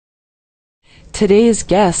Today's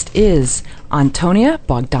guest is Antonia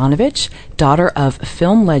Bogdanovich, daughter of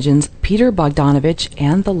film legends Peter Bogdanovich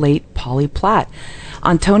and the late Polly Platt.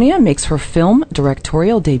 Antonia makes her film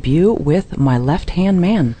directorial debut with My Left-Hand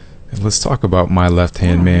Man. Let's talk about My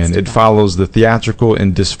Left-Hand Man. It follows the theatrical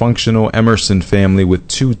and dysfunctional Emerson family with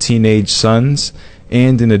 2 teenage sons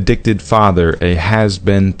and an addicted father, a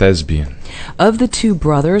has-been thespian. Of the 2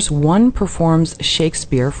 brothers, one performs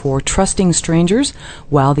Shakespeare for trusting strangers,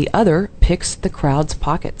 while the other picks the crowd's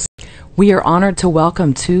pockets. We are honored to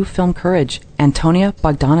welcome to Film Courage, Antonia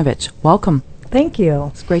Bogdanovich. Welcome. Thank you.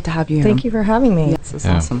 It's great to have you here. Thank you for having me. Yes, it's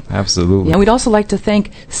awesome. Absolutely. And we'd also like to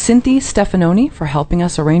thank Cynthia Stefanoni for helping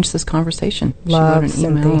us arrange this conversation. Love she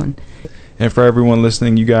wrote an email. And for everyone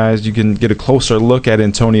listening, you guys, you can get a closer look at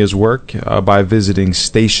Antonia's work by visiting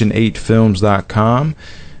station8films.com.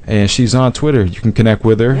 And she's on Twitter. You can connect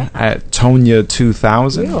with her at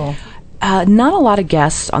Tonya2000. Not a lot of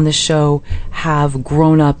guests on this show have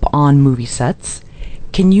grown up on movie sets.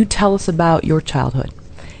 Can you tell us about your childhood?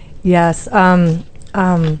 Yes.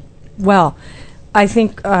 Well, I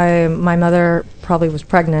think my mother probably was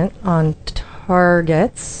pregnant on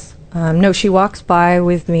Targets. No, she walks by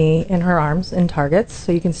with me in her arms in Targets,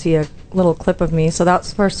 so you can see a little clip of me. So that's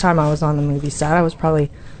the first time I was on the movie set. I was probably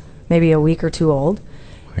maybe a week or 2 old.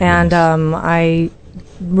 And I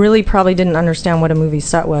really probably didn't understand what a movie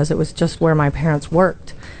set was. It was just where my parents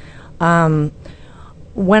worked. When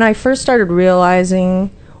I first started realizing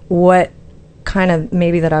what kind of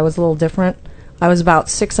maybe that I was a little different, I was about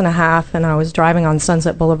 6.5, and I was driving on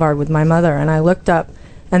Sunset Boulevard with my mother, and I looked up,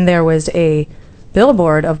 and there was a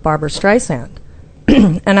billboard of Barbra Streisand.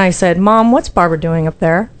 And I said, "Mom, what's Barbra doing up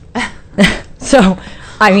there?" So,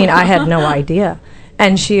 I mean, I had no idea.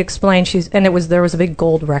 And she explained, there was a big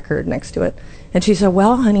gold record next to it. And she said,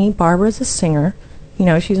 "Well, honey, Barbara's a singer. You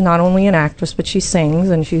know, she's not only an actress, but she sings,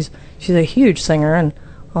 and she's a huge singer." And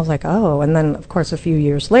I was like, "Oh." And then, of course, a few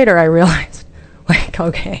years later, I realized, like,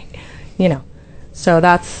 okay, you know. So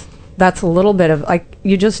that's a little bit of, like,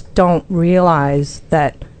 you just don't realize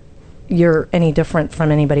that you're any different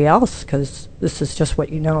from anybody else because this is just what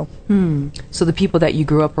you know. So the people that you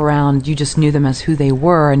grew up around, you just knew them as who they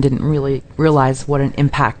were and didn't really realize what an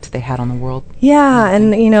impact they had on the world. Yeah,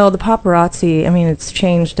 and, you know, the paparazzi, I mean, it's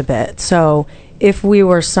changed a bit. So if we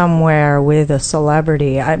were somewhere with a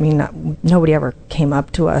celebrity, I mean, nobody ever came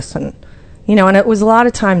up to us, and, you know, and it was a lot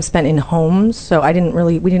of time spent in homes, so we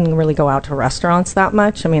didn't really go out to restaurants that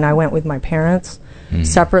much. I mean, I went with my parents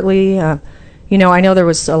separately. You know, I know there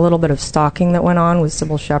was a little bit of stalking that went on with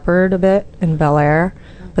Sybil Shepherd a bit in Bel Air,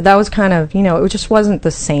 but that was kind of, you know, it just wasn't the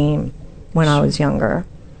same when I was younger.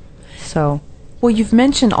 So. Well, you've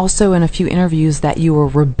mentioned also in a few interviews that you were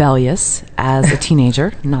rebellious as a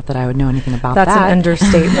teenager. Not that I would know anything about that. That's an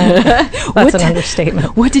understatement. That's an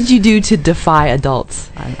understatement. What did you do to defy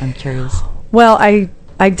adults? I'm curious. Well, I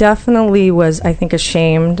definitely was, I think,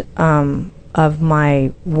 ashamed of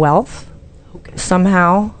my wealth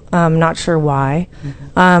somehow. Not sure why.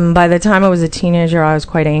 By the time I was a teenager, I was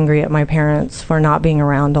quite angry at my parents for not being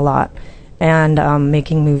around a lot and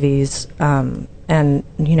making movies and,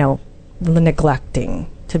 you know, neglecting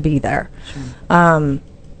to be there. Sure.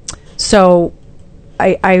 So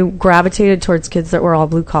I gravitated towards kids that were all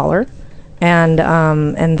blue collar and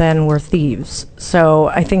then were thieves. So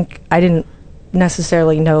I think I didn't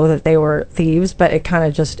necessarily know that they were thieves, but it kind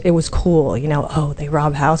of just, it was cool, you know, oh, they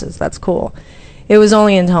rob houses, that's cool. It was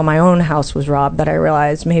only until my own house was robbed that I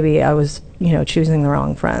realized maybe I was, you know, choosing the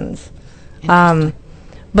wrong friends.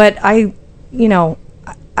 But I, you know,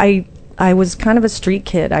 I was kind of a street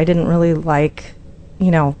kid. I didn't really like,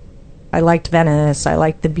 you know, I liked Venice. I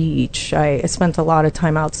liked the beach. I spent a lot of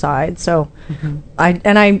time outside. So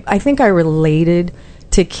I think I related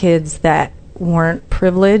to kids that weren't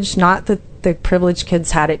privileged. Not that the privileged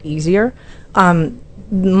kids had it easier.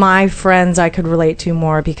 My friends I could relate to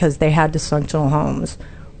more because they had dysfunctional homes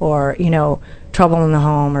or, you know, trouble in the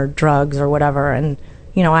home or drugs or whatever. And,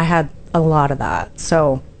 you know, I had a lot of that.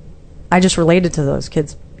 So I just related to those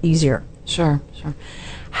kids easier. Sure.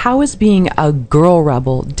 How is being a girl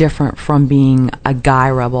rebel different from being a guy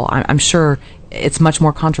rebel? I'm sure it's much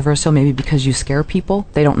more controversial maybe because you scare people.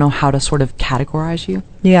 They don't know how to sort of categorize you.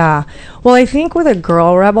 Yeah. Well, I think with a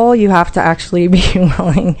girl rebel, you have to actually be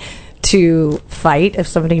willing to fight if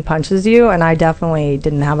somebody punches you, and I definitely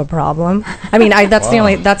didn't have a problem. I mean, that's the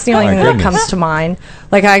only thing that comes to mind.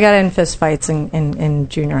 Like, I got in fist fights in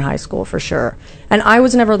junior high school for sure, and I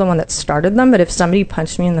was never the one that started them. But if somebody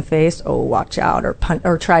punched me in the face, oh, watch out,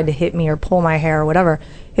 or tried to hit me or pull my hair or whatever,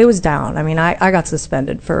 it was down. I mean, I got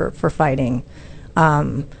suspended for fighting.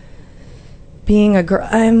 Being a girl,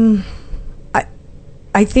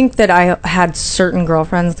 I think that I had certain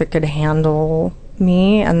girlfriends that could handle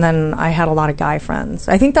me, and then I had a lot of guy friends.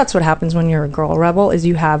 I think that's what happens when you're a girl rebel, is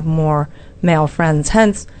you have more male friends.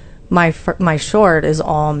 Hence, my short is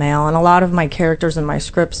all male, and a lot of my characters in my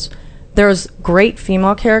scripts, there's great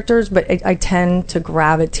female characters, but I tend to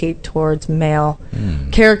gravitate towards male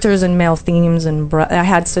characters and male themes. And I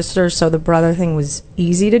had sisters, so the brother thing was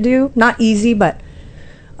easy to do. Not easy, but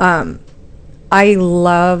I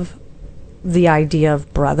love the idea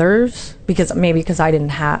of brothers, because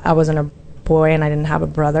I wasn't a boy and I didn't have a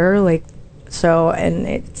brother, like, so, and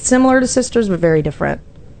it's similar to sisters but very different.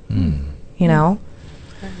 You know.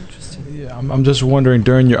 Yeah, I'm just wondering,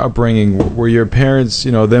 during your upbringing, were your parents,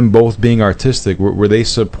 them both being artistic, were they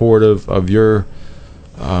supportive of your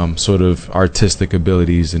sort of artistic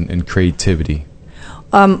abilities and creativity?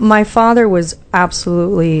 My father was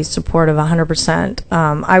absolutely supportive, 100%.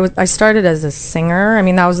 I started as a singer. I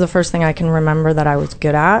mean, that was the first thing I can remember that I was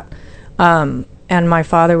good at. And my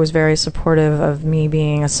father was very supportive of me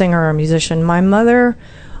being a singer or a musician. My mother,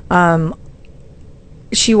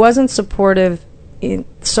 she wasn't supportive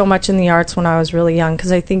so much in the arts when I was really young,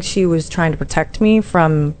 because I think she was trying to protect me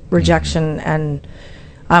from rejection and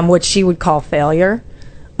what she would call failure.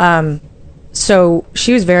 So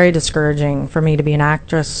she was very discouraging for me to be an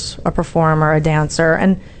actress, a performer, a dancer.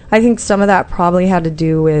 And I think some of that probably had to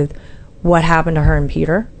do with what happened to her and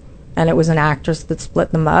Peter. And it was an actress that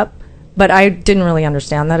split them up. But I didn't really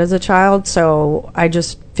understand that as a child, so I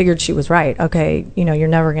just figured she was right. Okay, you're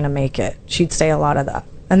never going to make it. She'd say a lot of that.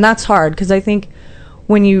 And that's hard, because I think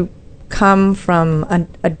when you come from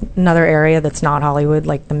another area that's not Hollywood,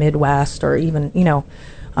 like the Midwest or even,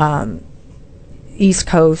 East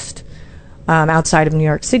Coast, outside of New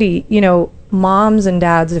York City, moms and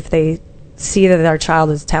dads, if they see that their child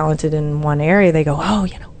is talented in one area, they go, oh,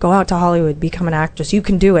 go out to Hollywood, become an actress. You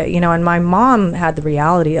can do it, And my mom had the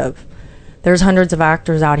reality of, there's hundreds of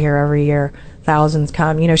actors out here every year, thousands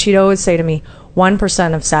come. She'd always say to me,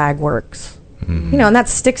 1% of SAG works. And that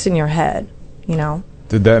sticks in your head,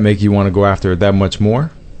 Did that make you want to go after it that much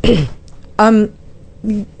more?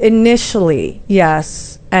 Initially,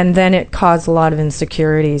 yes. And then it caused a lot of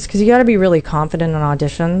insecurities, because you got to be really confident in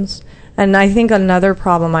auditions. And I think another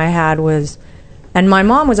problem I had was, and my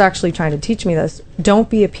mom was actually trying to teach me this, don't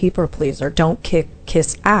be a people pleaser. Don't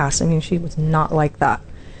kiss ass. I mean, she was not like that.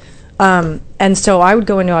 And so I would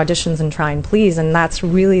go into auditions and try and please, and that's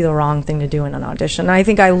really the wrong thing to do in an audition. And I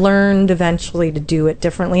think I learned eventually to do it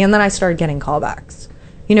differently, and then I started getting callbacks.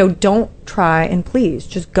 Don't try and please.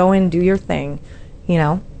 Just go in, do your thing,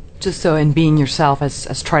 Just so, and being yourself,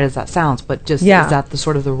 as trite as that sounds, but just, is that the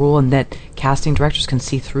sort of the rule, and that casting directors can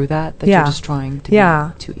see through that you're just trying to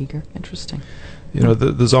be too eager? Interesting.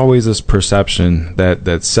 There's always this perception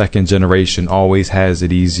that second generation always has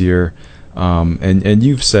it easier. And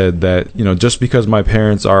you've said that, just because my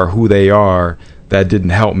parents are who they are, that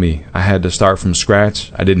didn't help me. I had to start from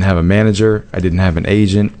scratch. I didn't have a manager. I didn't have an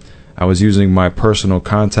agent. I was using my personal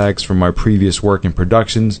contacts from my previous work in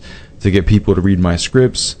productions to get people to read my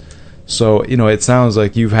scripts. So, it sounds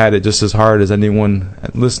like you've had it just as hard as anyone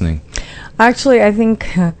listening. Actually, I think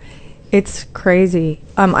it's crazy.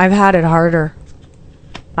 I've had it harder.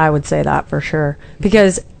 I would say that for sure.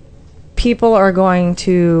 Because people are going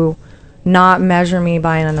to not measure me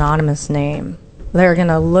by an anonymous name. They're going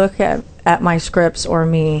to look at my scripts or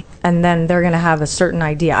me, and then they're going to have a certain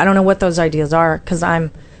idea. I don't know what those ideas are, because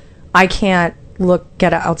I can't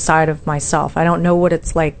get outside of myself. I don't know what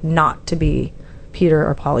it's like not to be Peter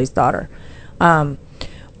or Polly's daughter.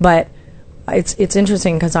 But it's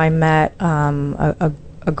interesting, because I met a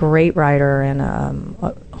great writer and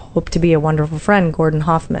hope to be a wonderful friend, Gordon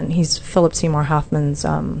Hoffman. He's Philip Seymour Hoffman's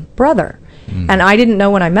brother. And I didn't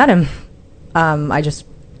know when I met him. I just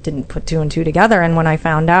didn't put two and two together. And when I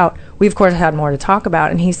found out, we of course had more to talk about.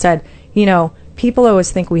 And he said, people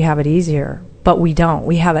always think we have it easier, but we don't.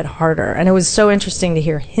 We have it harder. And it was so interesting to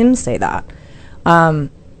hear him say that. And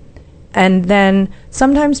then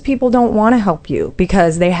sometimes people don't want to help you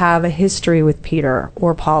because they have a history with Peter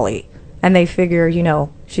or Polly, and they figure,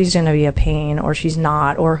 she's going to be a pain, or she's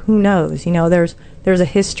not, or who knows. There's a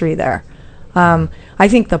history there. I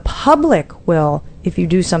think the public will, if you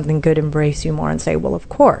do something good, embrace you more and say, well, of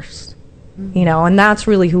course. And that's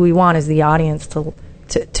really who we want, is the audience to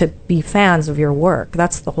be fans of your work.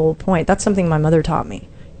 That's the whole point. That's something my mother taught me.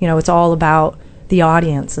 It's all about the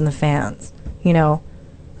audience and the fans.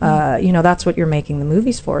 That's what you're making the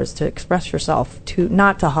movies for, is to express yourself,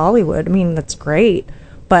 not to Hollywood. I mean, that's great,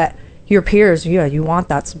 but your peers, you want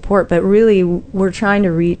that support. But really, we're trying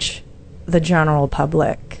to reach the general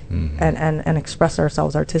public and express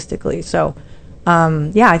ourselves artistically. So,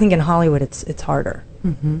 I think in Hollywood it's harder.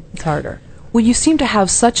 It's harder. Well, you seem to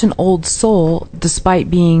have such an old soul despite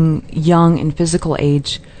being young in physical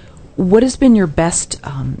age. What has been your best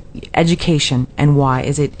education, and why?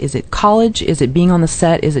 Is it college? Is it being on the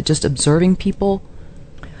set? Is it just observing people?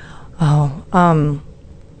 Well,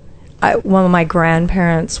 my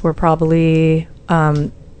grandparents were probably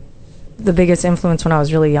the biggest influence when I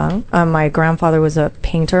was really young. My grandfather was a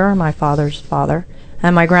painter, my father's father,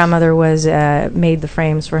 and my grandmother was made the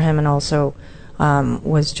frames for him, and also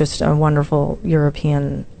was just a wonderful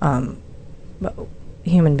European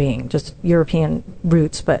human being, just European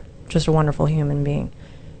roots, but just a wonderful human being.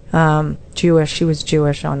 Jewish. She was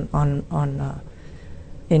Jewish in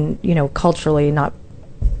culturally, not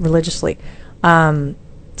religiously.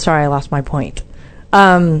 Sorry, I lost my point.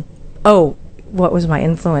 What was my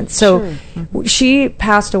influence? So she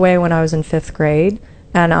passed away when I was in 5th grade,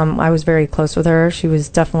 and I was very close with her. She was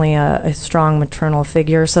definitely a strong maternal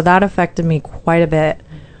figure, so that affected me quite a bit.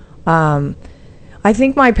 I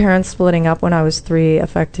think my parents splitting up when I was 3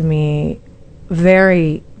 affected me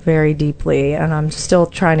very, very deeply, and I'm still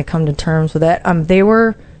trying to come to terms with it. They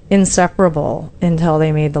were inseparable until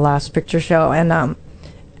they made The Last Picture Show,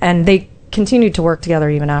 and they continued to work together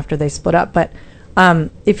even after they split up. But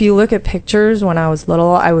if you look at pictures when I was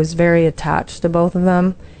little, I was very attached to both of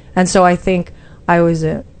them, and so I think I was,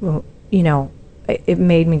 it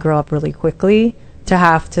made me grow up really quickly to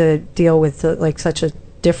have to deal with such a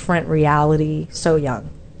different reality so young.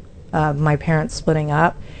 My parents splitting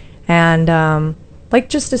up, and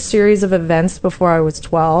just a series of events before I was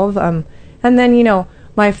 12. And then,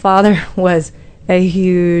 my father was a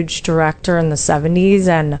huge director in the 70s,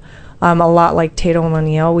 and a lot like Tatum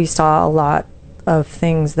O'Neal, we saw a lot of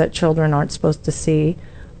things that children aren't supposed to see.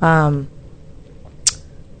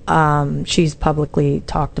 She's publicly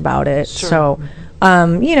talked about it. Sure. So,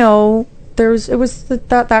 it was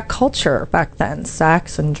that culture back then,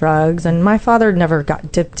 sex and drugs, and my father never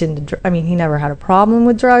got dipped into, he never had a problem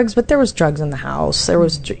with drugs, but there was drugs in the house. There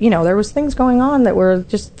was, there was things going on that were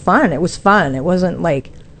just fun. It was fun. It wasn't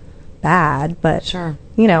bad, but, sure.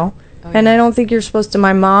 And I don't think you're supposed to,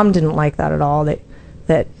 my mom didn't like that at all,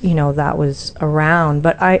 that was around,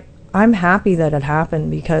 but I'm happy that it happened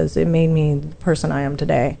because it made me the person I am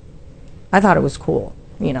today. I thought it was cool,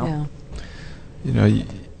 Yeah.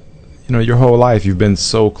 Your whole life you've been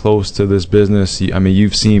so close to this business.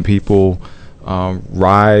 You've seen people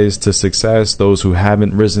rise to success, those who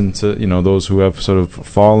haven't risen to, those who have sort of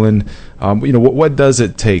fallen. What does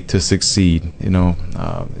it take to succeed,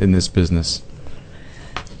 in this business?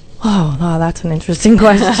 Oh, that's an interesting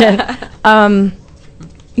question. I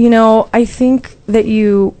think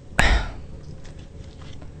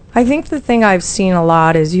the thing I've seen a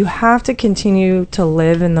lot is you have to continue to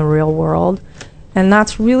live in the real world, and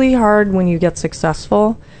that's really hard when you get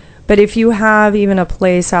successful. But if you have even a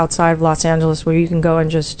place outside of Los Angeles where you can go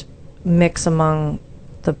and just mix among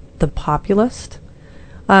the populace,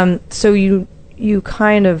 so you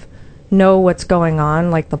kind of know what's going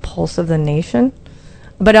on, like the pulse of the nation.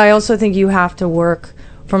 But I also think you have to work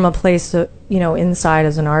from a place, inside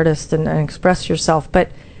as an artist and express yourself.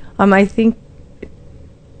 But I think,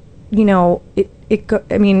 it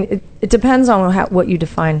depends on what you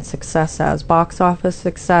define success as. Box office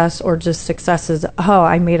success, or just success as,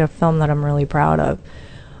 I made a film that I'm really proud of.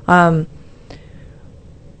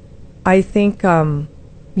 I think,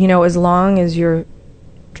 as long as you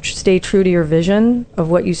stay true to your vision of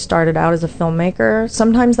what you started out as a filmmaker.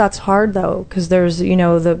 Sometimes that's hard, though, because there's,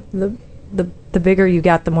 the bigger you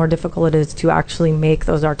get, the more difficult it is to actually make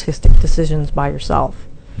those artistic decisions by yourself.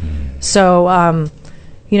 So,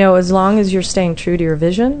 as long as you're staying true to your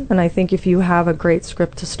vision, and I think if you have a great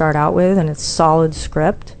script to start out with, and it's solid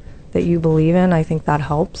script that you believe in, I think that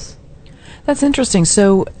helps. That's interesting.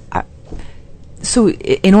 So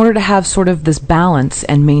in order to have sort of this balance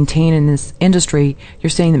and maintain in this industry, you're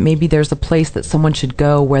saying that maybe there's a place that someone should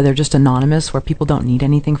go where they're just anonymous, where people don't need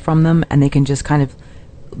anything from them, and they can just kind of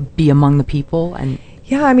be among the people. And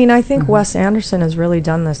yeah, I think Wes Anderson has really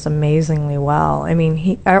done this amazingly well.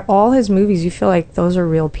 All his movies, you feel like those are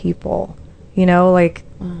real people,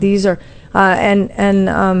 these are,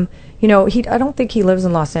 I don't think he lives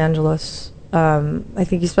in Los Angeles. I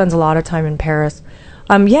think he spends a lot of time in Paris.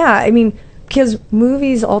 Because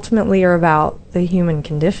movies ultimately are about the human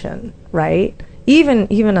condition, right?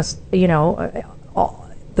 Even us, the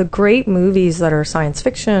great movies that are science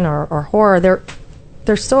fiction or horror, they're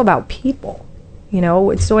still about people,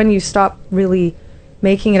 It's when you stop really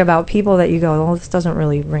making it about people that you go, this doesn't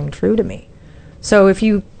really ring true to me. So if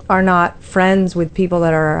you are not friends with people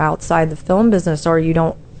that are outside the film business, or you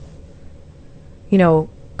don't,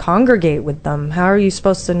 congregate with them, how are you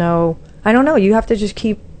supposed to know I don't know. You have to just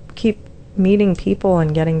keep meeting people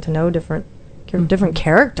and getting to know different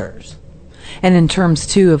characters. And in terms,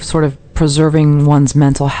 too, of sort of preserving one's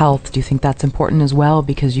mental health, do you think that's important as well?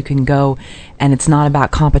 Because you can go, and it's not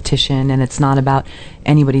about competition, and it's not about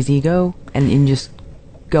anybody's ego, and you just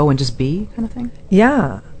go and just be, kind of thing?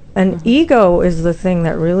 Yeah. And ego is the thing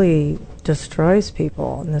that really destroys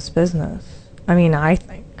people in this business. I mean, I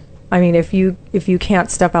think. I mean, if you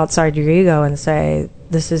can't step outside your ego and say,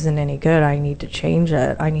 this isn't any good, I need to change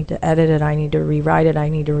it, I need to edit it, I need to rewrite it, I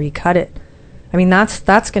need to recut it. I mean, that's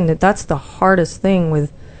the hardest thing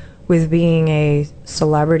with being a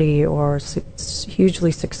celebrity or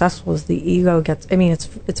hugely successful, is the ego gets. I mean,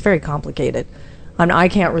 it's very complicated. I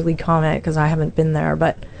can't really comment because I haven't been there,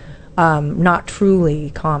 but not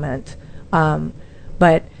truly comment.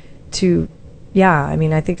 But to, yeah, I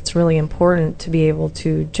mean, I think it's really important to be able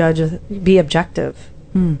to be objective.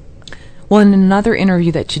 Well, in another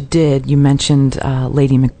interview that you did, you mentioned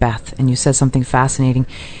Lady Macbeth, and you said something fascinating.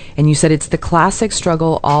 And you said it's the classic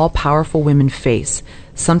struggle all powerful women face.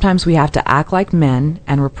 Sometimes we have to act like men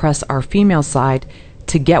and repress our female side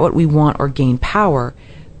to get what we want or gain power.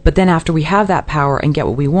 But then after we have that power and get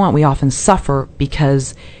what we want, we often suffer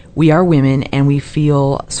because we are women and we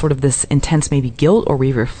feel sort of this intense maybe guilt, or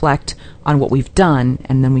we reflect on what we've done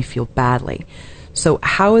and then we feel badly. So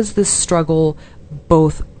how is this struggle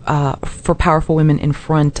both for powerful women in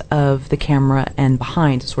front of the camera and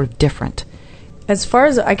behind sort of different? As far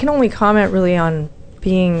as I can only comment really on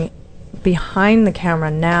being behind the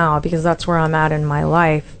camera now, because that's where I'm at in my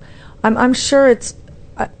life. I'm sure it's,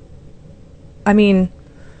 I mean,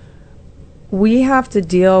 we have to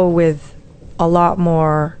deal with a lot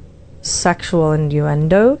more sexual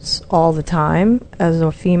innuendos all the time as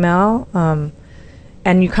a female,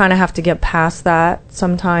 and you kind of have to get past that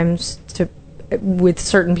sometimes with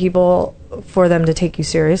certain people for them to take you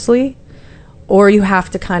seriously. Or you have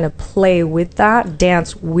to kind of play with that,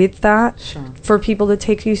 dance with that, sure, for people to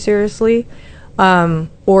take you seriously,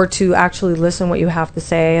 or to actually listen what you have to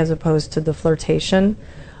say as opposed to the flirtation.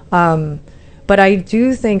 But I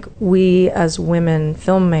do think we as women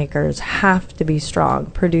filmmakers have to be strong,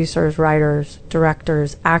 producers, writers,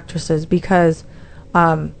 directors, actresses, because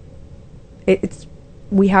we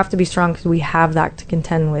have to be strong because we have that to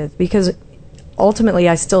contend with. Because ultimately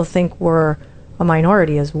I still think we're a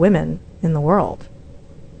minority as women in the world.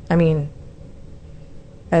 I mean,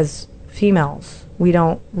 as females, we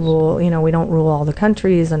don't rule, we don't rule all the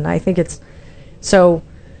countries, and I think it's, so,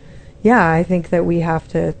 yeah, I think that we have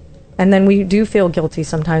to, and then we do feel guilty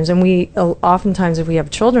sometimes, and we, oftentimes if we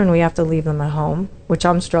have children, we have to leave them at home, which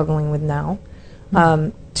I'm struggling with now,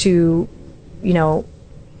 to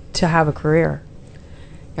have a career.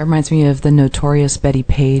 It reminds me of the notorious Betty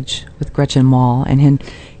Page with Gretchen Mol, and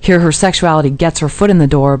here her sexuality gets her foot in the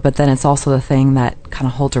door, but then it's also the thing that kind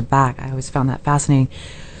of holds her back. I always found that fascinating.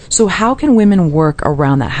 So how can women work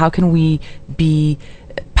around that? How can we be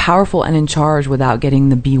powerful and in charge without getting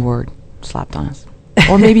the B word slapped on us?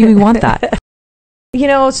 Or maybe we want that.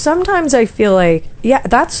 Sometimes I feel like, yeah,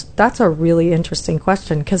 that's a really interesting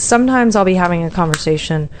question, because sometimes I'll be having a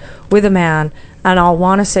conversation with a man and I'll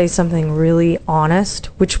want to say something really honest,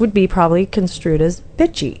 which would be probably construed as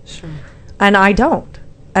bitchy. Sure. And I don't.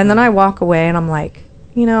 And then I walk away and I'm like,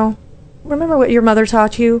 remember what your mother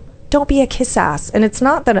taught you? Don't be a kiss ass. And it's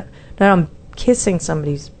not that I'm kissing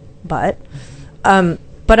somebody's butt,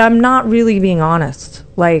 but I'm not really being honest,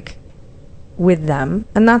 like, with them.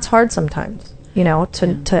 And that's hard sometimes,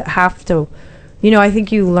 to have to, I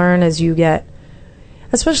think you learn as you get,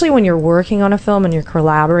 especially when you're working on a film and you're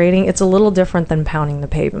collaborating, it's a little different than pounding the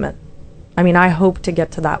pavement. I mean, I hope to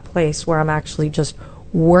get to that place where I'm actually just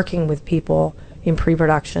working with people in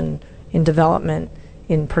pre-production, in development,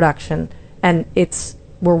 in production, and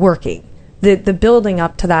we're working. The building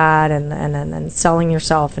up to that and selling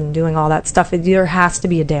yourself and doing all that stuff, there has to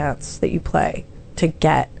be a dance that you play to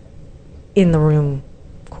get in the room,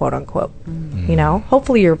 quote unquote. Mm-hmm.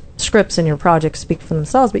 Hopefully your scripts and your projects speak for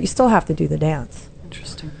themselves, but you still have to do the dance.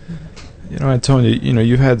 Interesting. Antonia,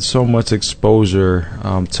 you've had so much exposure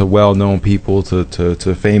to well-known people,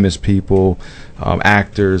 to famous people,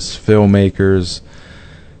 actors, filmmakers.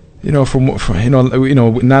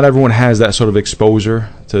 Not everyone has that sort of exposure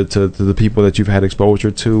to the people that you've had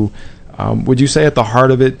exposure to. Would you say at the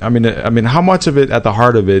heart of it? I mean, how much of it at the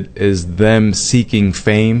heart of it is them seeking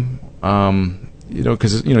fame?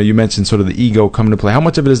 Because you mentioned sort of the ego coming to play. How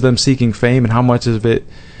much of it is them seeking fame, and how much of it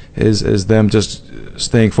is them just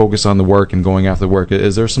staying focused on the work and going after the work?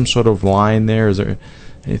 Is there some sort of line there? Is there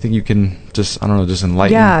anything you can just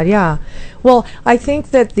enlighten? Yeah. Well, I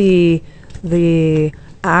think that the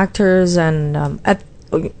actors and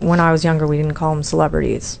when I was younger, we didn't call them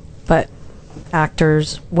celebrities, but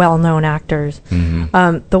actors, well-known actors.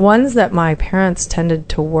 The ones that my parents tended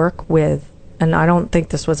to work with, and I don't think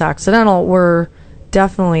this was accidental, were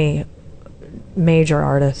definitely major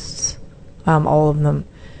artists, all of them.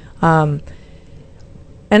 And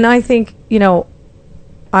I think,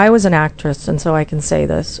 I was an actress, and so I can say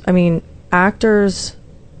this. I mean, actors,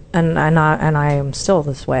 and I am still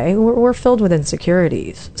this way, we're filled with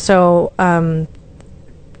insecurities. So,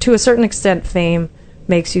 to a certain extent, fame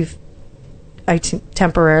makes you,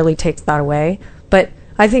 temporarily takes that away. But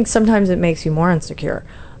I think sometimes it makes you more insecure.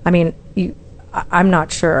 I mean, I'm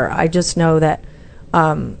not sure. I just know that,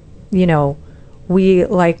 we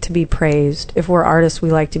like to be praised. If we're artists,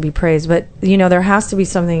 we like to be praised. But, there has to be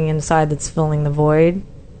something inside that's filling the void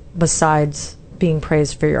besides being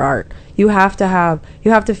praised for your art. You have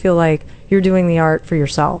to feel like you're doing the art for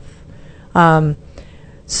yourself.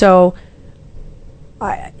 So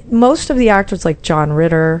most of the actors like John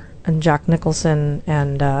Ritter and Jack Nicholson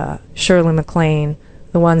and Shirley MacLaine,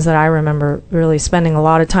 the ones that I remember really spending a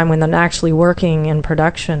lot of time with them, actually working in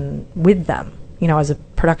production with them, as a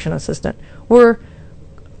production assistant, were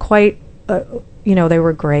quite, they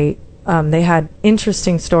were great. They had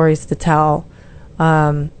interesting stories to tell.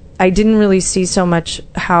 I didn't really see so much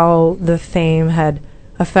how the fame had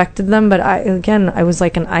affected them, but I was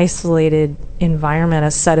like an isolated environment.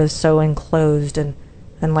 A set is so enclosed and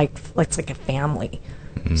like it's like a family.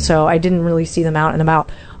 So I didn't really see them out and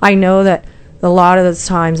about. I know that a lot of those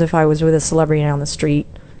times, if I was with a celebrity on the street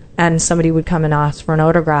and somebody would come and ask for an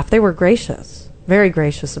autograph, they were gracious, very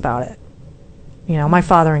gracious about it. My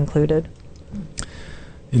father included.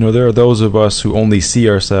 There are those of us who only see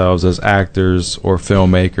ourselves as actors or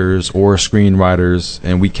filmmakers or screenwriters,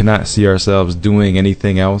 and we cannot see ourselves doing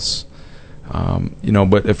anything else.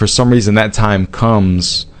 But if for some reason that time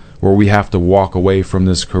comes where we have to walk away from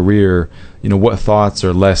this career, what thoughts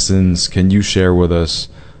or lessons can you share with us,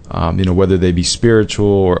 whether they be spiritual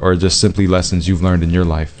or just simply lessons you've learned in your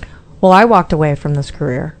life? Well, I walked away from this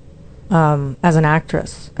career as an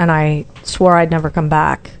actress, and I swore I'd never come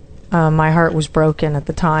back. My heart was broken at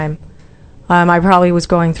the time. I probably was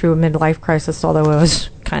going through a midlife crisis, although I was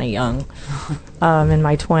kind of young, in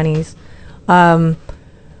my 20s.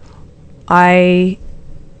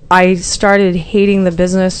 I started hating the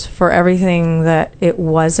business for everything that it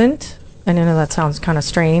wasn't. I know that sounds kind of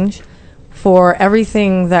strange. For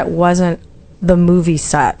everything that wasn't the movie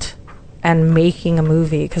set and making a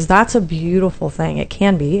movie, because that's a beautiful thing. It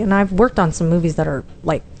can be, and I've worked on some movies that are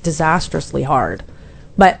like disastrously hard,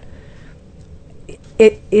 but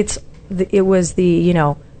it was the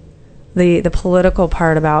the political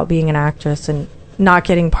part about being an actress and not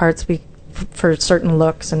getting parts for certain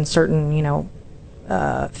looks and certain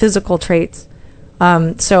physical traits.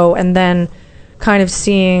 And then kind of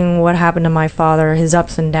seeing what happened to my father, his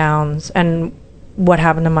ups and downs, and what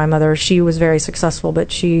happened to my mother. She was very successful,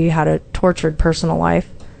 but she had a tortured personal life.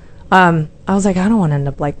 I was like, I don't want to end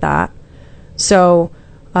up like that. So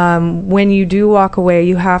when you do walk away,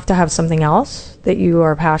 you have to have something else that you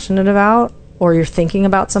are passionate about, or you're thinking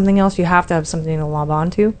about something else. You have to have something to lob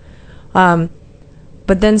onto. But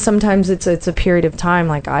then sometimes it's a period of time,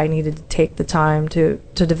 like I needed to take the time to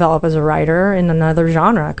develop as a writer in another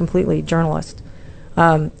genre, completely journalist,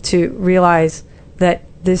 to realize that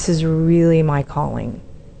this is really my calling.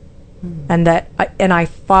 And I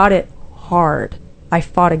fought it hard. I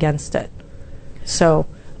fought against it. So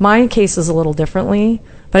my case is a little differently,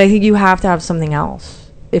 but I think you have to have something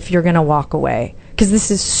else if you're going to walk away, because this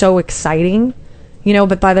is so exciting.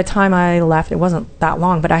 But by the time I left, it wasn't that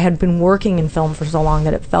long, but I had been working in film for so long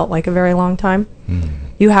that it felt like a very long time.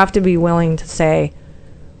 You have to be willing to say,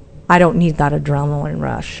 I don't need that adrenaline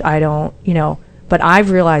rush. I don't, but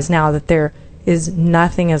I've realized now that there is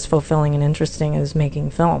nothing as fulfilling and interesting as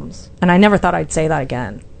making films. And I never thought I'd say that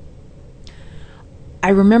again. I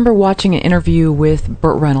remember watching an interview with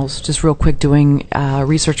Burt Reynolds, just real quick, doing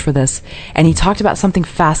research for this, and he talked about something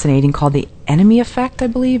fascinating called the enemy effect, I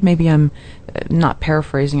believe. Maybe I'm not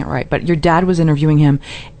paraphrasing it right, but your dad was interviewing him,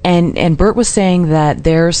 and Burt was saying that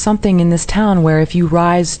there's something in this town where if you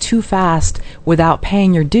rise too fast without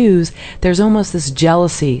paying your dues, there's almost this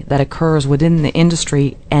jealousy that occurs within the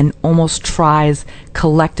industry and almost tries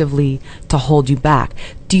collectively to hold you back.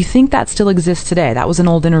 Do you think that still exists today? That was an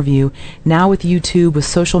old interview. Now with YouTube, with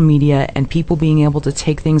social media, and people being able to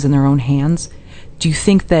take things in their own hands, do you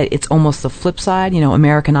think that it's almost the flip side?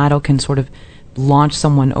 American Idol can sort of launch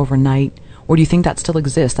someone overnight, or do you think that still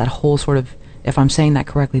exists, that whole sort of, if I'm saying that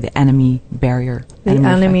correctly, the enemy barrier?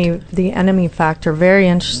 The enemy factor, very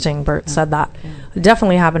interesting. Bert said that. It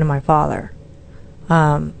definitely happened to my father.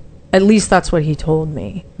 At least that's what he told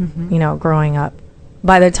me, Mm-hmm. you know, growing up.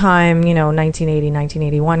 By the time, you know, 1980,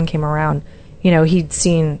 1981 came around, you know, he'd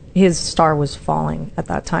seen his star was falling at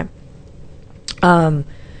that time.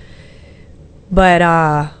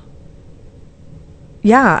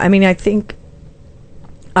 Yeah, I mean, I think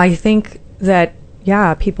that,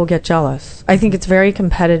 yeah, people get jealous. I think it's very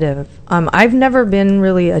competitive. I've never been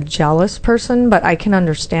really a jealous person, but I can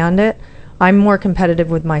understand it. I'm more competitive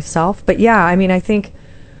with myself. But yeah, I mean, I think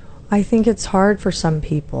it's hard for some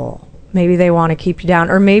people. Maybe they want to keep you down,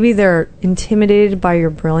 or maybe they're intimidated by your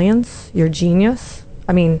brilliance, your genius.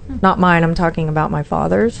 I mean, not mine. I'm talking about my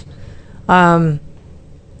father's. Yeah,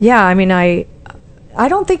 I mean, I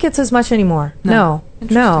don't think it's as much anymore. No.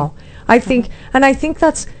 I think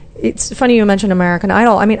that's. It's funny you mentioned American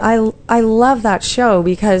Idol. I mean, I love that show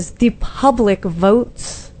because the public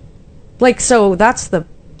votes. Like, so that's the.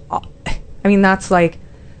 I mean, that's like,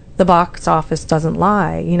 the box office doesn't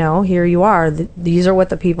lie. You know, here you are. These are what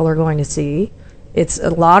the people are going to see. It's a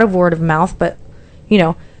lot of word of mouth, but, you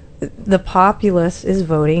know, the populace is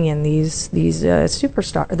voting in these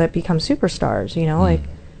superstars that become superstars. You know, like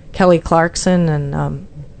Kelly Clarkson, and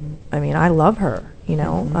I mean, I love her. You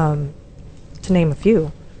know, to name a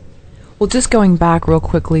few. Well, just going back real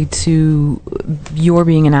quickly to your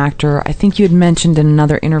being an actor, I think you had mentioned in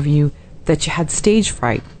another interview that you had stage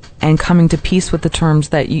fright and coming to peace with the terms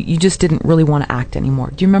that you just didn't really want to act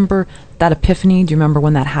anymore. Do you remember that epiphany? Do you remember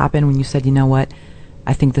when that happened, when you said, you know what,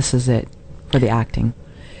 I think this is it for the acting?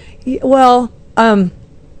 Well,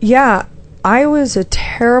 yeah, I was a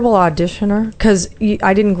terrible auditioner because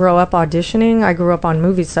I didn't grow up auditioning. I grew up on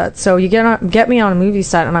movie sets. So you get me on a movie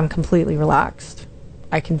set and I'm completely relaxed.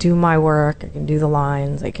 I can do my work. I can do the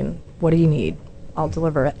lines. What do you need? I'll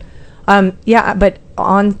deliver it. Yeah, but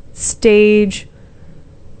on stage,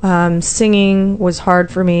 singing was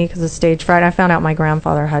hard for me because of stage fright. I found out my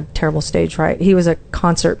grandfather had terrible stage fright. He was a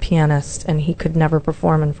concert pianist and he could never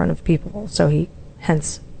perform in front of people. So he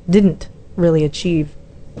hence didn't really achieve,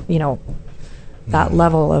 you know, that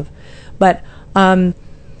level of, but I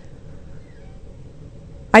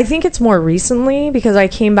think it's more recently because I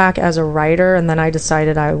came back as a writer and then I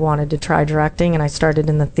decided I wanted to try directing and I started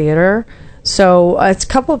in the theater. So a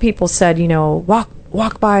couple of people said, you know,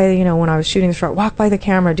 walk by, you know, when I was shooting the short, walk by the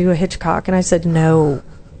camera, do a Hitchcock. And I said, no,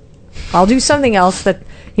 I'll do something else that,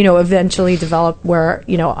 you know, eventually develop where,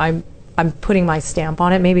 you know, I'm putting my stamp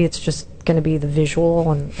on it. Maybe it's just going to be the visual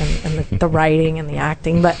and the writing and the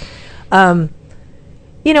acting. But,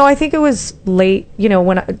 you know, I think it was late, you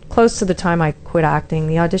know, close to the time I quit acting,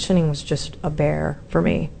 the auditioning was just a bear for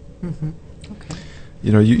me. Mm-hmm. Okay.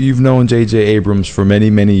 You know, you've known J.J. Abrams for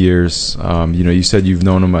many, many years. You know, you said you've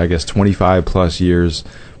known him, I guess, 25 plus years.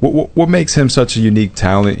 What makes him such a unique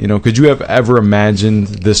talent? You know, could you have ever imagined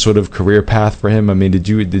this sort of career path for him? I mean, did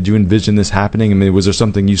you envision this happening? I mean, was there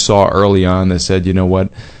something you saw early on that said, you know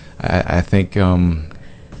what, I think,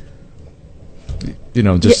 you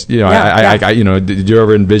know, just, you know, I you know, did you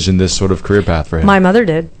ever envision this sort of career path for him? My mother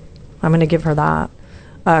did. I'm going to give her that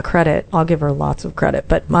credit. I'll give her lots of credit.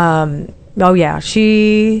 But, oh yeah,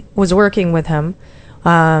 she was working with him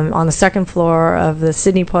on the second floor of the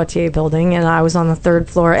Sidney Poitier building, and I was on the third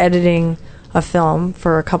floor editing a film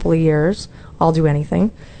for a couple of years. I'll do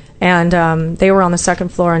anything. And they were on the second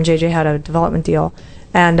floor, and JJ had a development deal.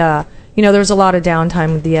 And, you know, there was a lot of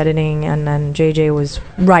downtime with the editing, and then JJ was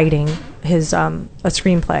writing his a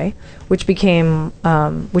screenplay,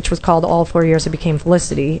 which was called All 4 Years. It became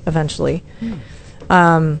Felicity eventually.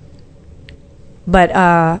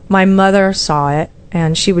 But my mother saw it,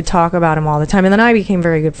 and she would talk about him all the time. And then I became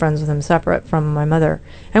very good friends with him, separate from my mother.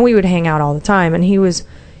 And we would hang out all the time. And he was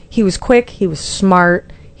quick, he was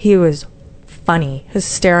smart, he was funny,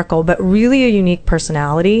 hysterical, but really a unique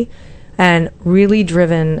personality, and really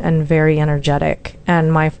driven and very energetic.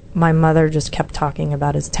 And my mother just kept talking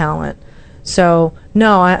about his talent. So,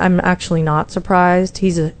 no, I'm actually not surprised.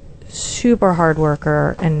 He's a super hard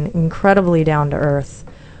worker and incredibly down to earth.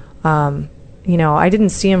 You know, I didn't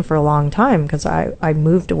see him for a long time because I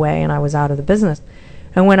moved away and I was out of the business.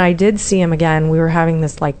 And when I did see him again, we were having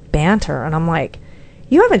this like banter, and I'm like,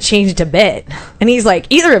 you haven't changed a bit. And he's like,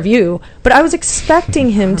 either of you. But I was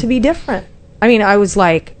expecting him to be different. I mean, I was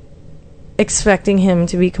like expecting him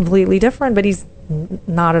to be completely different, but he's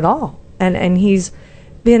not at all. And he's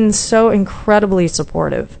been so incredibly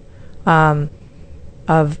supportive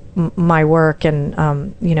of my work,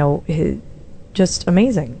 and you know, just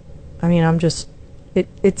amazing. I mean,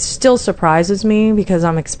 it still surprises me because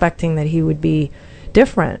I'm expecting that he would be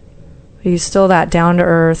different. He's still that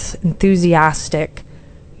down-to-earth, enthusiastic,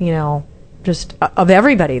 you know, just of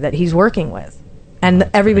everybody that he's working with. And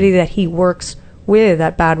everybody that he works with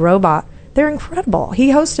at Bad Robot, they're incredible. He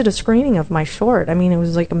hosted a screening of my short. I mean, it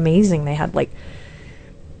was like amazing. They had like,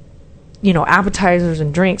 you know, appetizers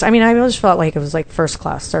and drinks. I mean, I just felt like it was like first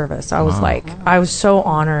class service. I was I was so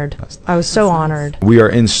honored. I was so honored. We are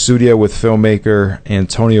in studio with filmmaker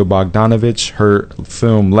Antonia Bogdanovich. Her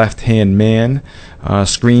film Left Hand Man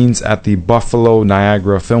screens at the Buffalo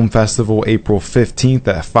Niagara Film Festival April 15th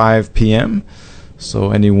at 5 p.m.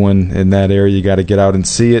 So anyone in that area, you got to get out and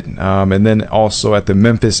see it. And then also at the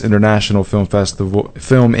Memphis International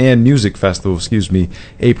Film and Music Festival,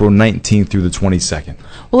 April 19th through the 22nd.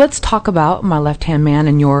 Well, let's talk about My Left Hand Man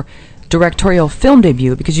and your directorial film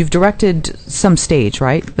debut, because you've directed some stage,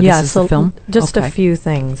 right? But yeah, this is the film? Just a few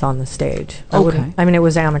things on the stage. Okay. I mean, it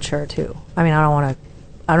was amateur too. I mean, I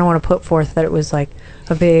don't want to put forth that it was like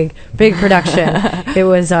a big production. It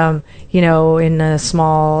was, you know, in a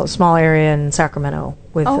small area in Sacramento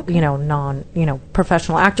with, you know,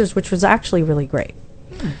 professional actors, which was actually really great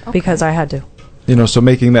because I had to. You know, so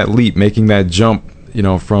making that leap, making that jump, you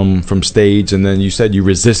know, from stage, and then you said you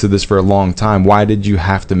resisted this for a long time. Why did you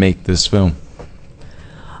have to make this film?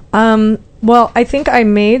 Well, I think I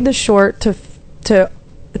made the short to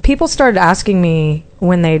people started asking me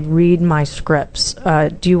when they'd read my scripts,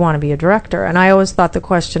 do you want to be a director? And I always thought the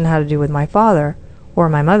question had to do with my father or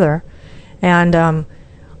my mother. And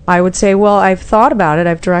I would say, well, I've thought about it.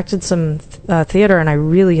 I've directed some theater, and I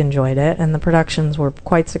really enjoyed it. And the productions were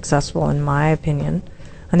quite successful, in my opinion.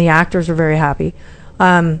 And the actors were very happy.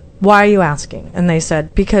 Why are you asking? And they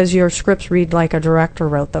said, because your scripts read like a director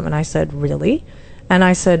wrote them. And I said, really? And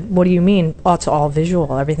I said, what do you mean? Oh, it's all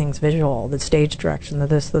visual. Everything's visual. The stage direction, the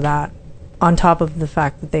this, the that. On top of the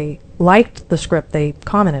fact that they liked the script, they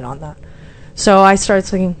commented on that. So I started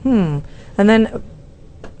thinking,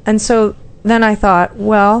 and so then I thought,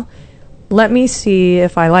 well, let me see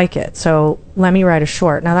if I like it. So let me write a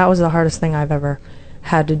short. Now that was the hardest thing I've ever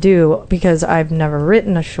had to do, because I've never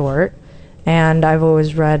written a short, and I've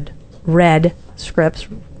always read scripts,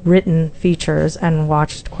 written features, and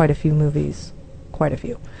watched quite a few movies,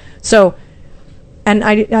 So, and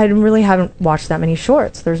I really haven't watched that many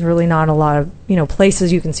shorts. There's really not a lot of, you know,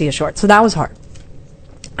 places you can see a short. So that was hard.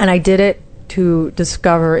 And I did it to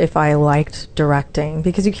discover if I liked directing,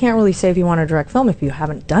 because you can't really say if you want to direct film if you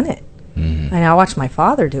haven't done it. Mm-hmm. And I watched my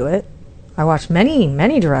father do it. I watched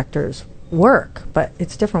many directors work, but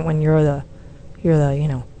it's different when you're the you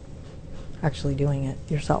know, actually doing it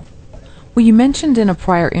yourself. Well, you mentioned in a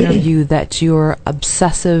prior interview that you're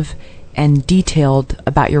obsessive and detailed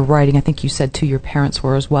about your writing. I think you said too your parents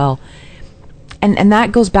were as well. And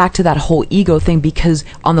that goes back to that whole ego thing, because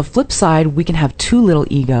on the flip side, we can have too little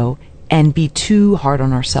ego and be too hard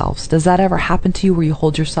on ourselves. Does that ever happen to you, where you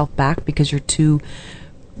hold yourself back because you're too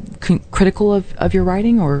critical of your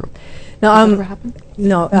writing, or does that ever happen?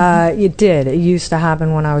 No, it did. It used to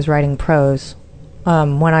happen when I was writing prose.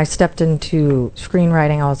 When I stepped into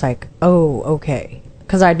screenwriting, I was like, oh, okay.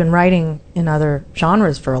 Because I'd been writing in other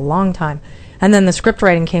genres for a long time. And then the script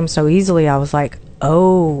writing came so easily, I was like,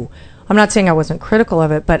 oh. I'm not saying I wasn't critical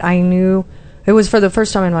of it, but I knew, it was for the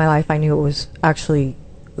first time in my life, I knew it was actually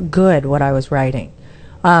good what I was writing.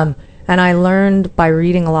 And I learned by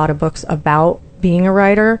reading a lot of books about being a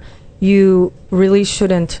writer, you really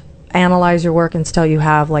shouldn't analyze your work until you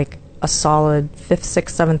have like a solid 5th,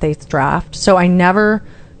 6th, 7th, 8th draft. So I never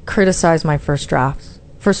criticize my first drafts.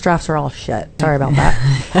 First drafts are all shit. Sorry about that.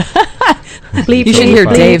 You should hear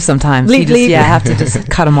Dave sometimes. You just have to just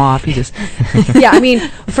cut him off. You just yeah, I mean,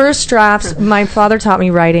 first drafts, my father taught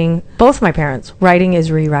me writing, both my parents, writing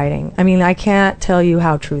is rewriting. I mean, I can't tell you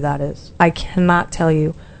how true that is. I cannot tell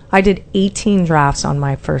you. I did 18 drafts on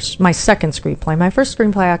my second screenplay. My first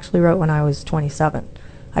screenplay I actually wrote when I was 27.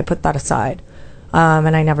 I put that aside,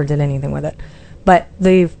 and I never did anything with it. But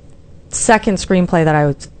the second screenplay that I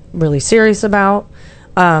was really serious about,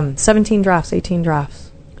 17 drafts, 18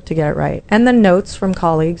 drafts to get it right. And then notes from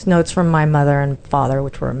colleagues, notes from my mother and father,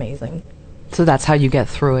 which were amazing. So that's how you get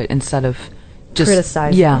through it, instead of just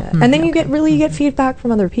criticizing it. Mm-hmm. And then you get feedback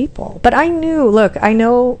from other people. But I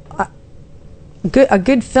know a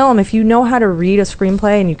good film, if you know how to read a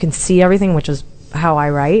screenplay and you can see everything, which is how I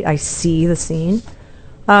write, I see the scene,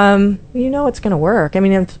 you know it's going to work. I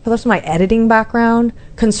mean, plus my editing background,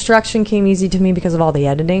 construction came easy to me because of all the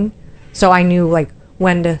editing. So I knew, like,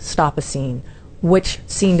 when to stop a scene, which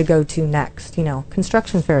scene to go to next. You know,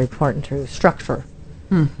 construction is very important to structure.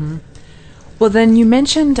 Mm-hmm. Well, then you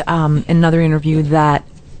mentioned in another interview that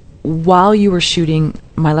while you were shooting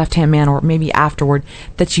My Left Hand Man, or maybe afterward,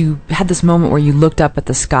 that you had this moment where you looked up at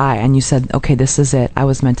the sky and you said, okay, this is it. I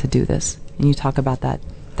was meant to do this. And you talk about that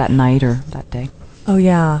night or that day. Oh,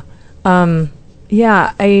 yeah.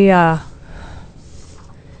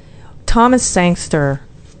 Thomas Sangster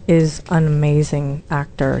is an amazing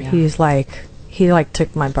actor. Yeah. He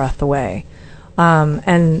took my breath away.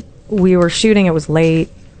 And we were shooting, it was late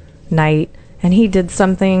night, and he did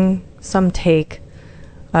some take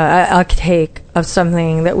of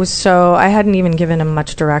something that was so, I hadn't even given him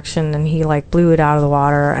much direction, and he like blew it out of the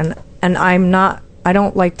water. And I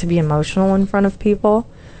don't like to be emotional in front of people.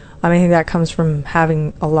 I think that comes from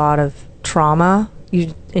having a lot of trauma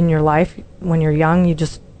in your life. When you're young,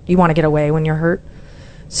 you want to get away when you're hurt.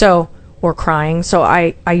 Or crying. So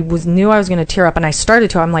I knew I was going to tear up, and I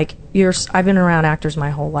started to. I'm like, I've been around actors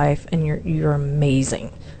my whole life, and you're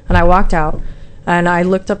amazing. And I walked out, and I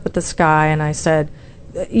looked up at the sky, and I said,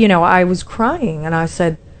 I was crying, and I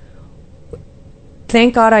said,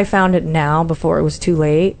 thank God I found it now before it was too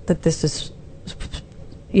late, that this is,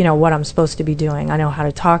 what I'm supposed to be doing. I know how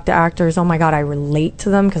to talk to actors. Oh my God, I relate to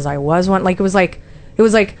them because I was one. Like, it was like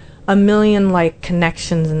a million like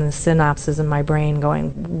connections in the synapses in my brain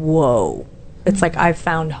going, whoa. It's like I've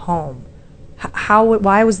found home.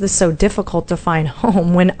 Why was this so difficult to find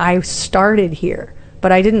home when I started here?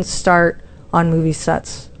 But I didn't start on movie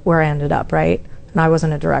sets where I ended up, right? And I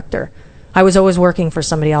wasn't a director. I was always working for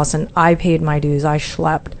somebody else, and I paid my dues. I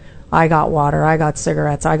schlepped. I got water. I got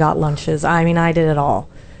cigarettes. I got lunches. I did it all.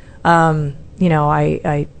 I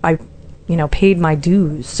paid my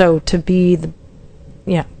dues. So to be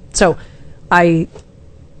So I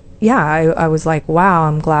was like, wow,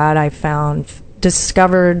 I'm glad I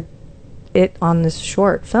discovered it on this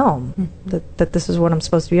short film, that this is what I'm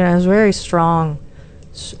supposed to be. And it was very strong.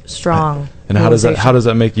 And how does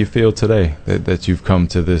that make you feel today, that you've come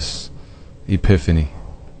to this epiphany?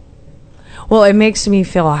 Well, it makes me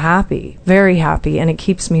feel happy, very happy, and it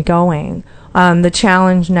keeps me going. The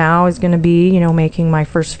challenge now is going to be, making my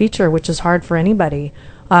first feature, which is hard for anybody.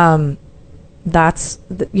 I'm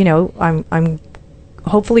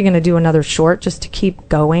hopefully going to do another short just to keep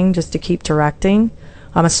going, just to keep directing.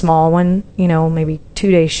 A small one, maybe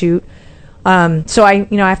 2-day shoot. So I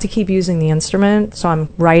have to keep using the instrument, so I'm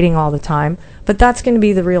writing all the time. But that's going to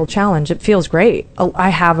be the real challenge. It feels great. I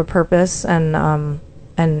have a purpose, and I'm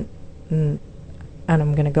going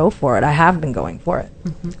to go for it. I have been going for it.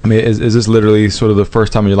 Mm-hmm. Is this literally sort of the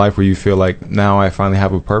first time in your life where you feel like, now I finally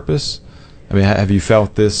have a purpose? Have you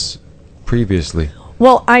felt this previously?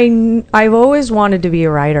 Well, I've always wanted to be a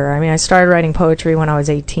writer. I started writing poetry when I was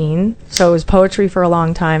 18. So it was poetry for a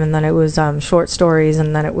long time, and then it was short stories,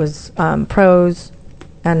 and then it was prose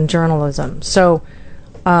and journalism. So,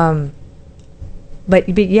 but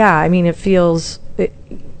yeah, it feels...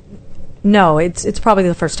 it's probably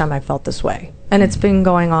the first time I felt this way. And it's been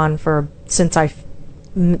going on since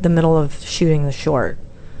the middle of shooting the short.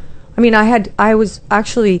 I was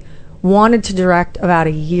actually wanted to direct about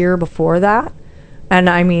a year before that. And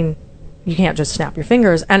you can't just snap your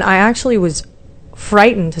fingers. And I actually was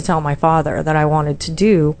frightened to tell my father that I wanted to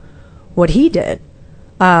do what he did.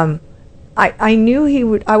 I knew he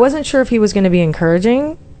would. I wasn't sure if he was going to be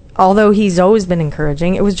encouraging, although he's always been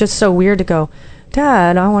encouraging. It was just so weird to go,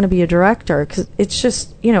 Dad, I want to be a director, because it's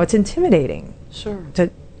just, it's intimidating. Sure.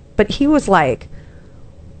 But he was like,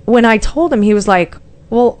 when I told him, he was like,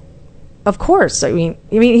 well, of course. He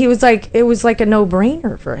was like, it was like a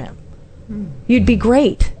no-brainer for him. You'd be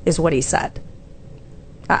great, is what he said.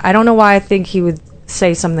 I don't know why I think he would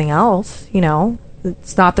say something else.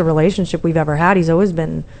 It's not the relationship we've ever had. He's always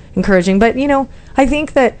been encouraging. But, I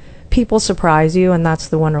think that people surprise you, and that's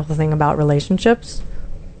the wonderful thing about relationships.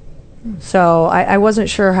 So I wasn't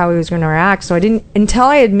sure how he was going to react. So I didn't, until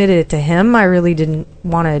I admitted it to him, I really didn't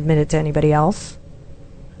want to admit it to anybody else.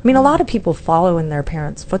 A lot of people follow in their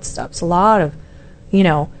parents' footsteps. A lot of,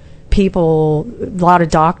 people, a lot of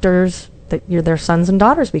doctors, that their sons and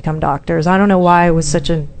daughters become doctors. I don't know why it was such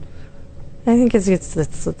I think it's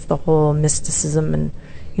the whole mysticism and,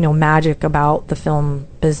 magic about the film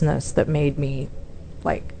business that made me,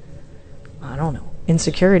 I don't know,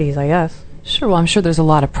 insecurities, I guess. Sure. Well, I'm sure there's a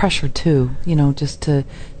lot of pressure too, just to,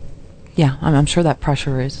 I'm sure that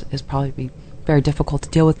pressure is probably be very difficult to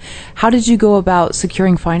deal with. How did you go about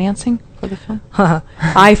securing financing for the film?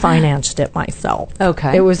 I financed it myself.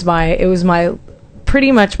 Okay. It was my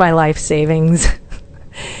pretty much my life savings.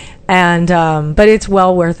 And, but it's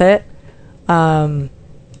well worth it. And,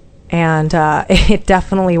 it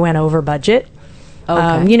definitely went over budget.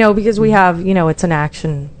 Okay. Because we have, it's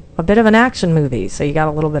a bit of an action movie, so you got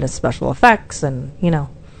a little bit of special effects, and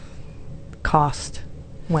cost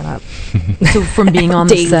went up. So from being on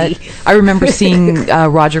the set, I remember seeing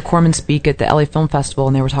Roger Corman speak at the LA Film Festival,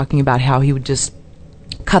 and they were talking about how he would just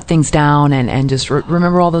cut things down and just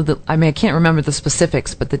remember all I can't remember the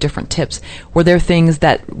specifics, but the different tips. Were there things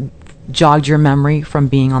that jogged your memory from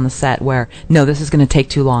being on the set where, no, this is going to take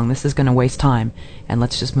too long, this is going to waste time, and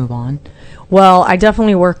let's just move on? Well, I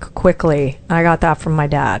definitely work quickly. I got that from my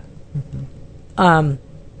dad.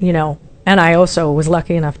 You know, and I also was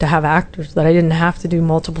lucky enough to have actors that I didn't have to do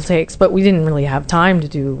multiple takes, but we didn't really have time to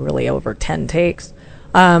do really over 10 takes.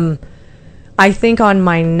 I think on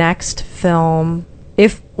my next film,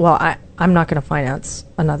 I'm not going to finance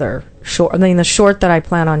another short. I mean, the short that I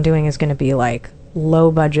plan on doing is going to be like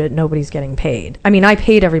low budget, nobody's getting paid. I mean, I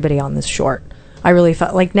paid everybody on this short. I really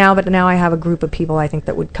felt like but now I have a group of people I think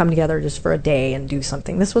that would come together just for a day and do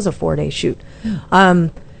something. This was a 4-day shoot.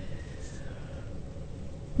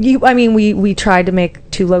 We tried to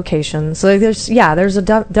make 2 locations. So there's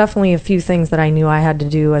definitely a few things that I knew I had to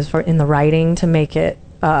do as far in the writing to make it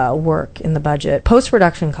work in the budget.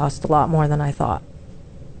 Post-production cost a lot more than I thought.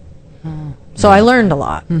 So I learned a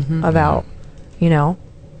lot about, you know.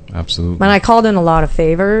 Absolutely. And I called in a lot of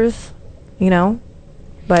favors, you know,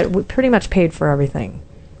 but we pretty much paid for everything,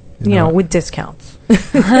 you know, with discounts.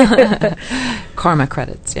 Karma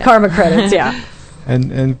credits, yeah. Karma credits, yeah.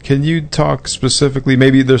 And can you talk specifically,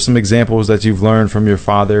 maybe there's some examples that you've learned from your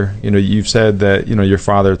father? You know, you've said that, you know, your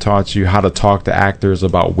father taught you how to talk to actors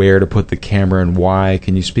about where to put the camera and why.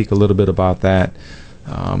 Can you speak a little bit about that?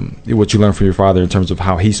 What you learned from your father in terms of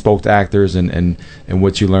how he spoke to actors and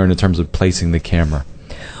what you learned in terms of placing the camera?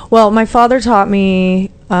 Well, my father taught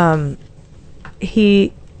me, I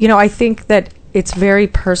think that it's very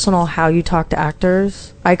personal how you talk to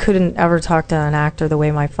actors. I couldn't ever talk to an actor the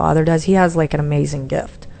way my father does. He has like an amazing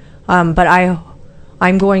gift. But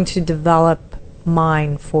I'm going to develop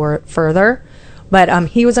mine further. But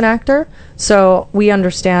he was an actor, so we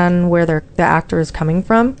understand where the actor is coming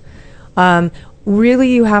from.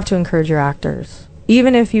 Really, you have to encourage your actors.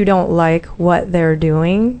 Even if you don't like what they're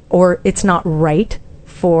doing or it's not right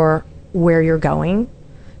for where you're going,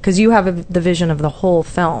 because you have the vision of the whole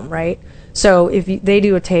film, right? So if they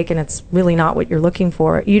do a take and it's really not what you're looking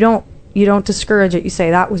for, you don't discourage it. You say,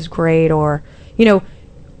 that was great, or, you know,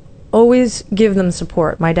 always give them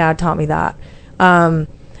support. My dad taught me that.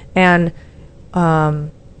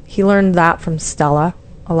 He learned that from Stella,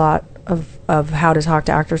 a lot of how to talk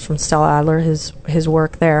to actors from Stella Adler, his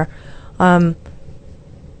work there.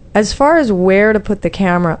 As far as where to put the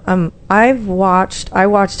camera, I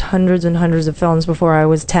watched hundreds and hundreds of films before I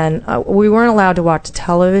was 10. We weren't allowed to watch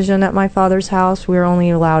television at my father's house. We were only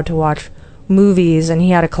allowed to watch movies, and he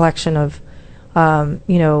had a collection of,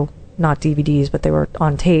 not DVDs, but they were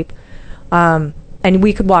on tape. And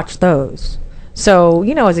we could watch those. So,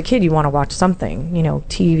 you know, as a kid, you want to watch something, you know,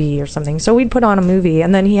 TV or something. So we'd put on a movie,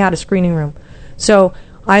 and then he had a screening room. So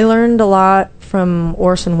I learned a lot from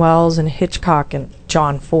Orson Welles and Hitchcock and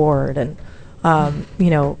John Ford and,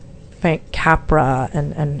 Frank Capra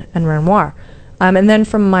and Renoir. And then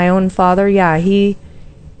from my own father, the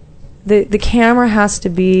camera has to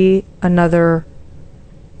be the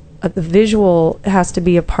visual has to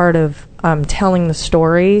be a part of telling the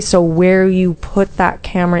story. So where you put that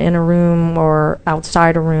camera in a room or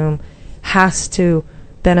outside a room has to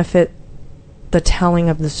benefit the telling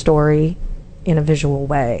of the story in a visual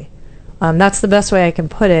way. That's the best way I can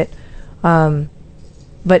put it.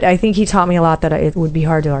 But I think he taught me a lot that it would be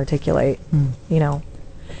hard to articulate, you know.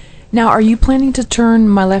 Now, are you planning to turn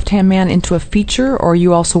My Left-Hand Man into a feature, or are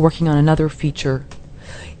you also working on another feature?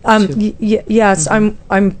 Yes, I'm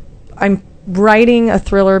writing a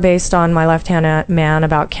thriller based on My Left-Hand Man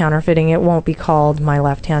about counterfeiting. It won't be called My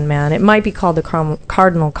Left-Hand Man. It might be called the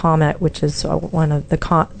Cardinal Comet, which is one of the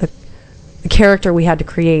character we had to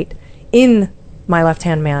create in My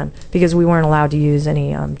Left-Hand Man, because we weren't allowed to use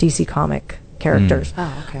any DC comic characters.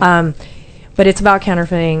 Oh, okay. But it's about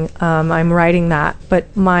counterfeiting. I'm writing that.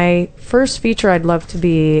 But my first feature, I'd love to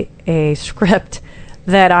be a script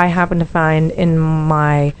that I happened to find in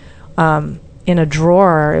my in a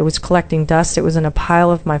drawer. It was collecting dust. It was in a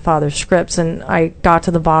pile of my father's scripts, and I got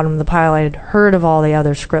to the bottom of the pile. I had heard of all the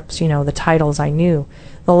other scripts, you know, the titles I knew.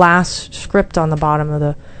 The last script on the bottom of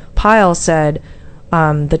the pile said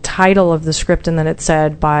the title of the script, and then it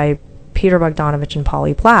said by Peter Bogdanovich and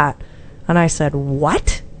Polly Platt. And I said,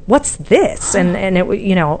 "What? What's this?" And it,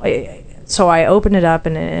 you know, so I opened it up,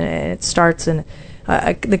 and it starts, and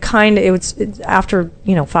after,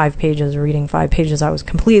 you know, 5 pages, reading 5 pages, I was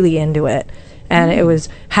completely into it, and it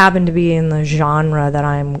happened to be in the genre that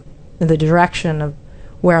I'm, the direction of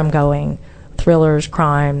where I'm going, thrillers,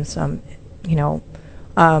 crimes, you know,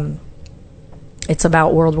 it's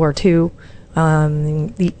about World War II,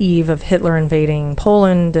 the eve of Hitler invading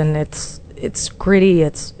Poland, and it's gritty.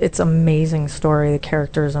 It's amazing story. The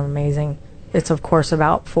characters are amazing. It's of course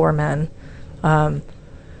about 4 men.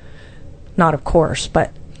 Not of course,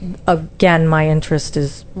 but again, my interest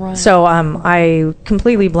is Right. so I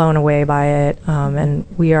completely blown away by it, and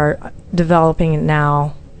we are developing it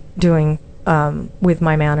now, doing with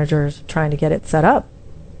my managers, trying to get it set up.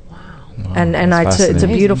 Wow, And that's it's a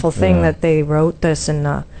fascinating. beautiful thing Yeah. that they wrote this in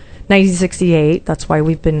 1968. That's why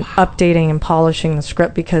we've been updating and polishing the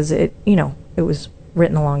script, because it was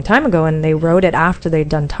written a long time ago, and they wrote it after they'd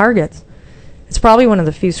done Targets. It's probably one of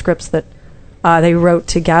the few scripts that they wrote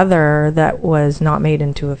together that was not made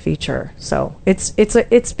into a feature. So it's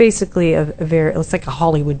basically it's like a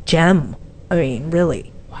Hollywood gem. I mean,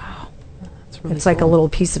 really. Wow. That's really It's like a cool. little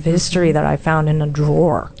piece of history that I found in a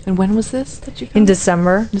drawer And when was this that you found? in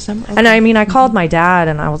December. December? And Okay. I mean, I called my dad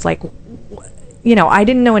and I was like, I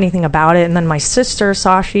didn't know anything about it. And then my sister,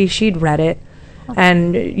 Sashi, she'd read it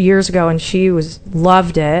and years ago, and she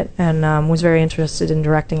loved it and was very interested in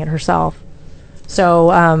directing it herself.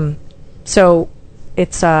 So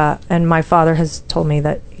it's and my father has told me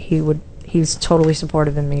that he's totally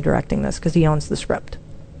supportive in me directing this, because he owns the script.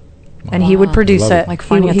 And he would Wow. produce Love it. it. Like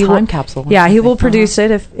finding a He will- time capsule. or Yeah, he something. will produce it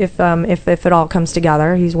if it all comes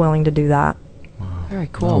together. He's willing to do that. Very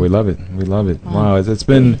cool. Oh, we love it. We love it. Wow. Wow,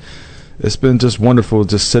 it's been just wonderful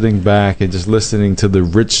just sitting back and just listening to the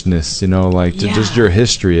richness, like just Yeah. your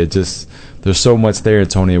history. There's so much there,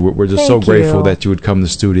 Antonia. We're just so Thank grateful you. that you would come to the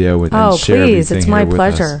studio and Oh, share please, everything it's here my with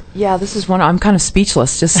pleasure. us. Yeah, this is one. I'm kind of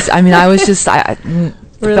speechless. I was just, I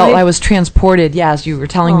Really? felt I was transported. Yeah, as you were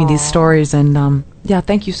telling me these Aw. stories, and yeah,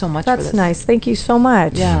 thank you so much for That's this. nice. Thank you so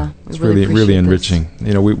much. Yeah, It's really enriching.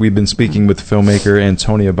 We've been speaking with filmmaker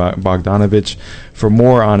Antonia Bogdanovich. For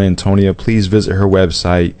more on Antonia, please visit her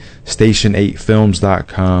website,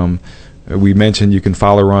 station8films.com. We mentioned you can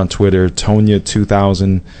follow her on Twitter,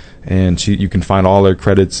 Tonya2000, and you can find all her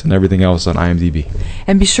credits and everything else on IMDb.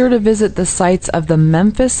 And be sure to visit the sites of the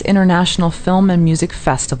Memphis International Film and Music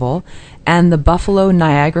Festival and the Buffalo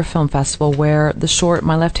Niagara Film Festival, where the short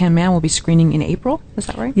My Left Hand Man will be screening in April. Is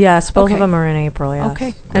that right? Yes, both Okay. of them are in April, yes.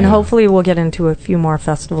 Okay. And Yeah. hopefully we'll get into a few more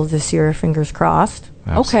festivals this year, fingers crossed.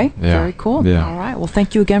 Okay, Yeah. very cool. Yeah. All right. Well,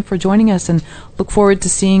 thank you again for joining us, and look forward to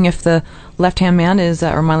seeing if the Left Hand Man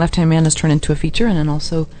or My Left Hand Man is turned into a feature, and then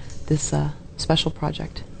also this special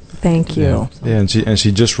project. Thank you. Yeah, and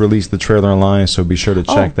she just released the trailer online, so be sure to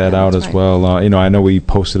check that yeah, out that's as right. well. I know we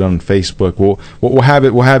posted on Facebook. We'll have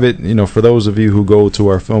it. For those of you who go to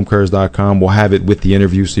our filmcurs.com, we'll have it with the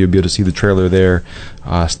interview, so you'll be able to see the trailer there.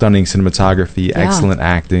 Stunning cinematography, excellent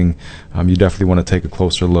acting. You definitely want to take a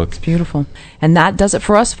closer look. Beautiful. And that does it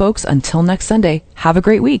for us, folks. Until next Sunday, have a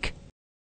great week.